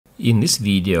In this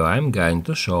video, I'm going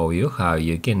to show you how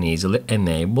you can easily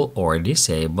enable or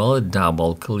disable a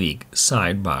double-click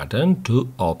side button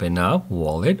to open up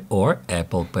Wallet or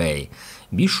Apple Pay.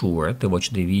 Be sure to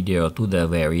watch the video to the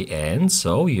very end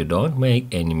so you don't make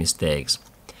any mistakes.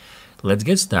 Let's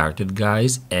get started,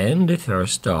 guys, and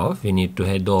first off, we need to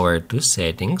head over to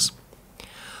Settings.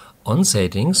 On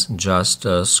Settings, just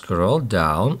scroll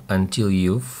down until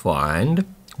you find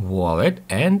Wallet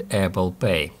and Apple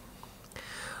Pay.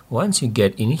 Once you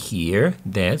get in here,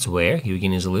 that's where you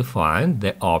can easily find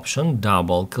the option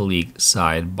double-click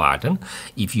side button.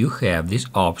 If you have this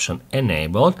option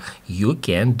enabled, you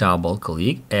can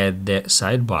double-click at the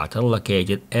side button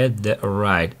located at the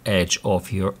right edge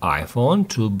of your iPhone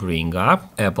to bring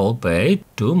up Apple Pay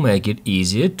to make it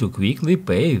easier to quickly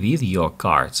pay with your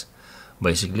cards.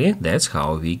 Basically, that's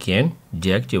how we can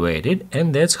deactivate it,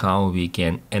 and that's how we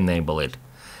can enable it.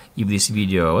 If this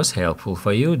video was helpful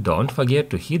for you, don't forget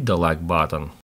to hit the like button.